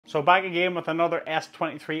So back again with another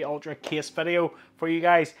S23 Ultra case video for you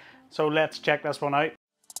guys. So let's check this one out.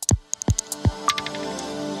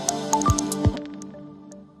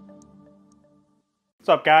 What's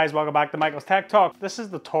up guys, welcome back to Michael's Tech Talk. This is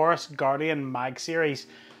the Torras Guardain Mag series.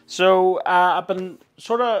 So I've been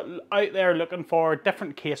sort of out there looking for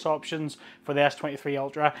different case options for the S23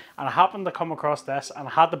 Ultra, and I happened to come across this, and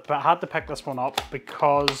I had to pick this one up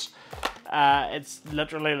because it's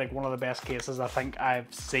literally like one of the best cases I think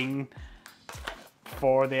I've seen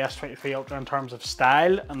for the S23 Ultra in terms of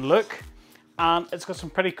style and look, and it's got some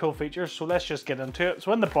pretty cool features. So let's just get into it.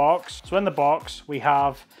 So in the box we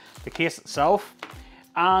have the case itself,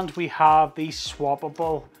 and we have these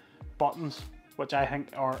swappable buttons, which I think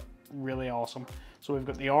are really awesome. So we've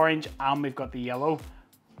got the orange and we've got the yellow.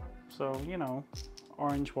 So, you know,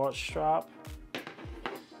 orange watch strap,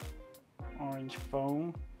 orange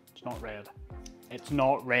phone. It's not red. It's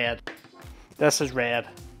not red. This is red,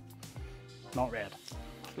 not red.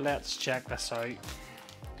 Let's check this out.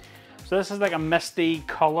 So this is like a misty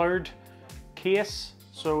colored case.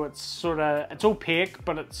 So it's sort of, it's opaque,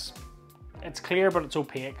 but it's clear, but it's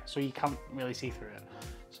opaque, so you can't really see through it.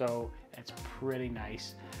 So it's pretty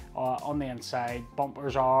nice. On the inside,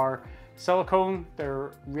 bumpers are silicone,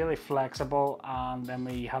 they're really flexible, and then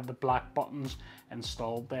we have the black buttons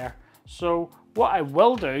installed there. So what I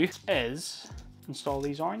will do is install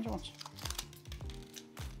these orange ones,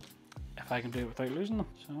 if I can do it without losing them.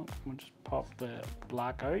 So we'll just pop the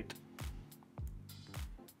black out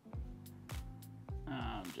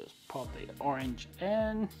and just pop the orange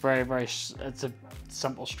in. It's a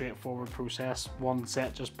simple, straightforward process. One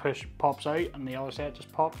set just pops out and the other set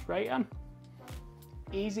just pops right in.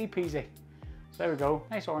 Easy peasy. So there we go,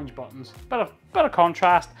 nice orange buttons. Bit of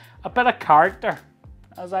contrast, a bit of character,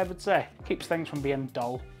 as I would say. Keeps things from being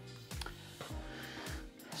dull.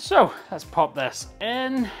 So let's pop this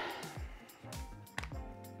in.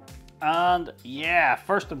 And yeah,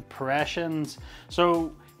 first impressions.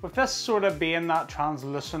 So with this sort of being that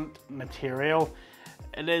translucent material,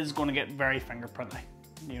 it is going to get very fingerprinty.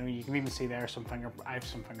 You know, you can even see there I have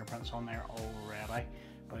some fingerprints on there already,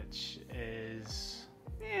 which is,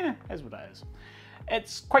 yeah, is what it is.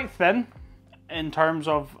 It's quite thin in terms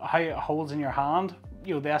of how it holds in your hand.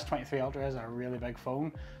 You know, the S23 Ultra is a really big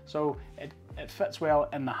phone, so it fits well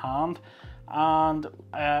in the hand. And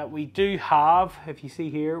we do have, if you see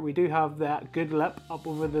here, we do have that good lip up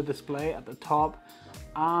over the display at the top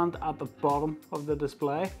and at the bottom of the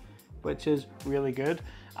display, which is really good.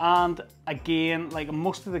 And again, like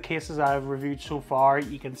most of the cases I've reviewed so far,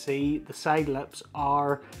 you can see the side lips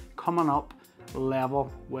are coming up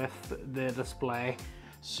level with the display.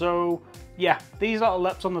 So yeah, these little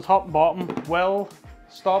lips on the top and bottom will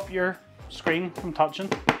stop your screen from touching,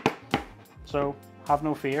 so have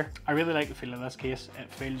no fear. I really like the feel of this case.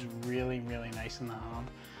 It feels really, really nice in the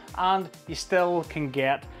hand, and you still can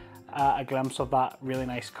get a glimpse of that really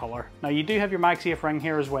nice color. Now you do have your Magsafe ring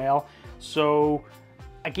here as well. So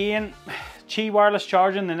again, Qi wireless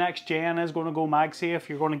charging, the next gen is going to go Magsafe.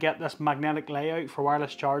 You're going to get this magnetic layout for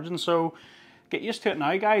wireless charging. So get used to it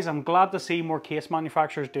now, guys. I'm glad to see more case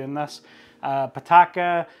manufacturers doing this.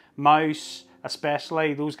 Pataka, Mouse,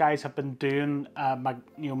 especially, those guys have been doing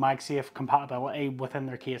Magsafe compatibility within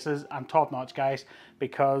their cases, and top notch, guys,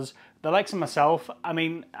 because the likes of myself, I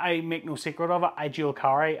mean, I make no secret of it, I dual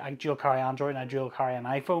carry Android and I dual carry an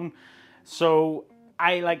iPhone, so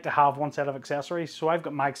I like to have one set of accessories. So I've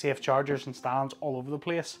got Magsafe chargers and stands all over the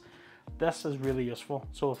place. This is really useful.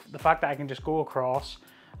 So the fact that I can just go across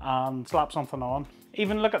and slap something on,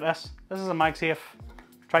 even look at this, this is a Magsafe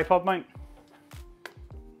tripod mount.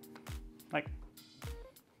 Like,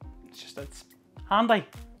 it's handy,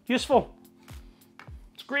 useful,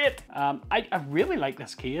 it's great. I really like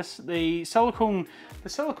this case. The silicone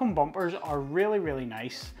bumpers are really, really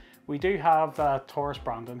nice. We do have Torras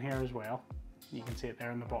branding here as well. You can see it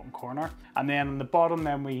there in the bottom corner. And then in the bottom,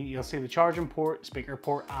 then you'll see the charging port, speaker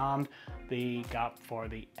port, and the gap for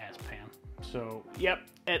the S Pen. So yep,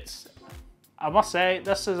 I must say,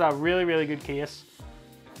 this is a really, really good case.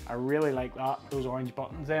 I really like that, those orange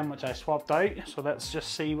buttons then, which I swapped out. So let's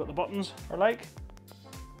just see what the buttons are like.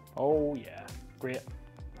 Oh yeah, great.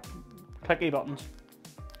 Clicky buttons.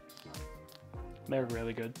 They're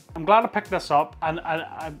really good. I'm glad I picked this up, and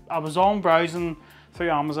I was on browsing through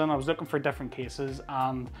Amazon. I was looking for different cases,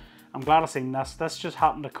 and I'm glad I seen this. This just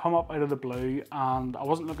happened to come up out of the blue, and I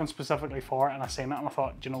wasn't looking specifically for it, and I seen it and I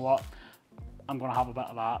thought, do you know what? I'm gonna have a bit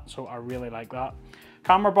of that. So I really like that.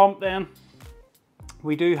 Camera bump then.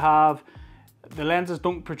 We do have, the lenses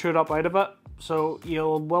don't protrude up out of it, so you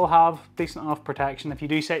will have decent enough protection. If you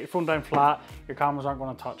do set your phone down flat, your cameras aren't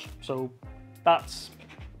going to touch. So that's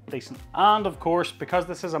decent. And of course, because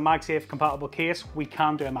this is a Magsafe compatible case, we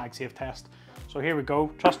can do a Magsafe test. So here we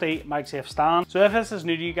go, trusty Magsafe stand. So if this is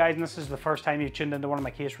new to you guys and this is the first time you've tuned into one of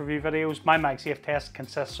my case review videos, my Magsafe test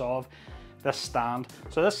consists of this stand.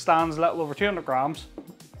 So this stand's a little over 200 grams.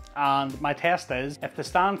 And my test is, if the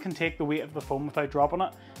stand can take the weight of the phone without dropping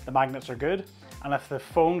it, the magnets are good. And if the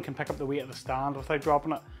phone can pick up the weight of the stand without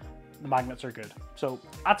dropping it, the magnets are good. So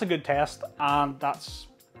that's a good test, and that's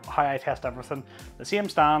how I test everything. The same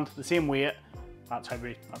stand, the same weight. That's how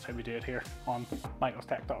we do it here on Michael's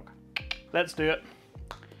Tech Talk. Let's do it.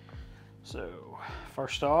 So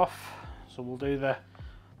first off, we'll do the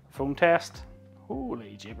phone test.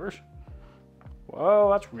 Holy jeepers. Whoa,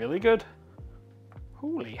 that's really good.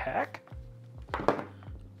 Holy heck.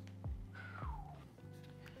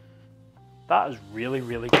 That is really,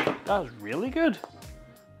 really good. That is really good.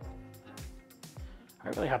 I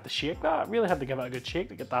really had to shake that. I really had to give it a good shake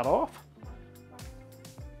to get that off.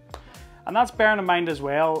 And that's bearing in mind as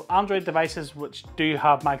well, Android devices which do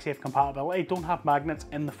have Magsafe compatibility don't have magnets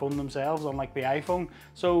in the phone themselves, unlike the iPhone.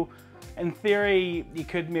 So in theory, you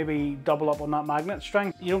could maybe double up on that magnet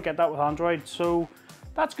strength. You don't get that with Android, so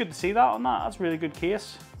that's good to see that on that. That's a really good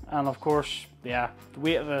case. And of course, yeah, the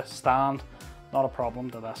weight of the stand, not a problem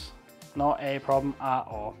to this. Not a problem at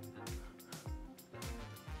all.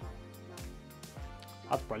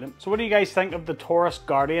 That's brilliant. So what do you guys think of the Torras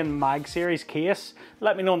Guardain Mag series case?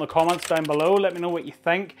 Let me know in the comments down below. Let me know what you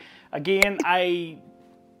think. Again, I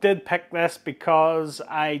did pick this because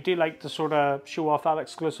I do like to sort of show off that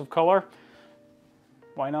exclusive color.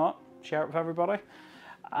 Why not? Share it with everybody.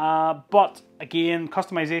 But again,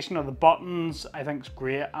 customization of the buttons I think is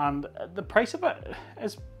great, and the price of it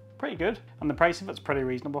is pretty good, and the price of it's pretty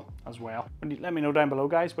reasonable as well. Let me know down below,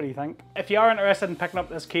 guys, what do you think? If you are interested in picking up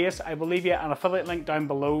this case, I will leave you an affiliate link down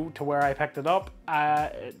below to where I picked it up.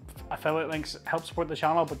 Affiliate links help support the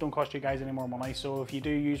channel but don't cost you guys any more money, so if you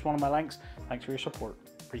do use one of my links, thanks for your support.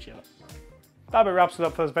 Appreciate it. That about wraps it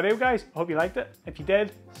up for this video, guys. I hope you liked it. If you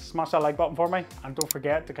did, smash that like button for me, and don't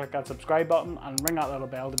forget to click that subscribe button and ring that little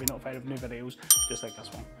bell to be notified of new videos just like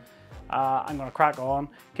this one. I'm going to crack on.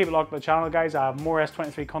 Keep it locked to the channel, guys. I have more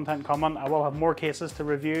S23 content coming. I will have more cases to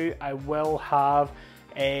review. I will have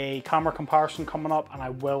a camera comparison coming up, and I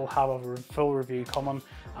will have a full review coming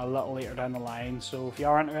a little later down the line. So if you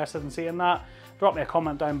are interested in seeing that, drop me a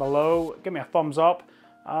comment down below, give me a thumbs up,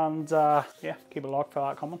 and yeah, keep it locked for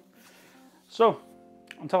that coming. So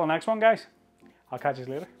until the next one, guys, I'll catch you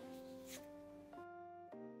later.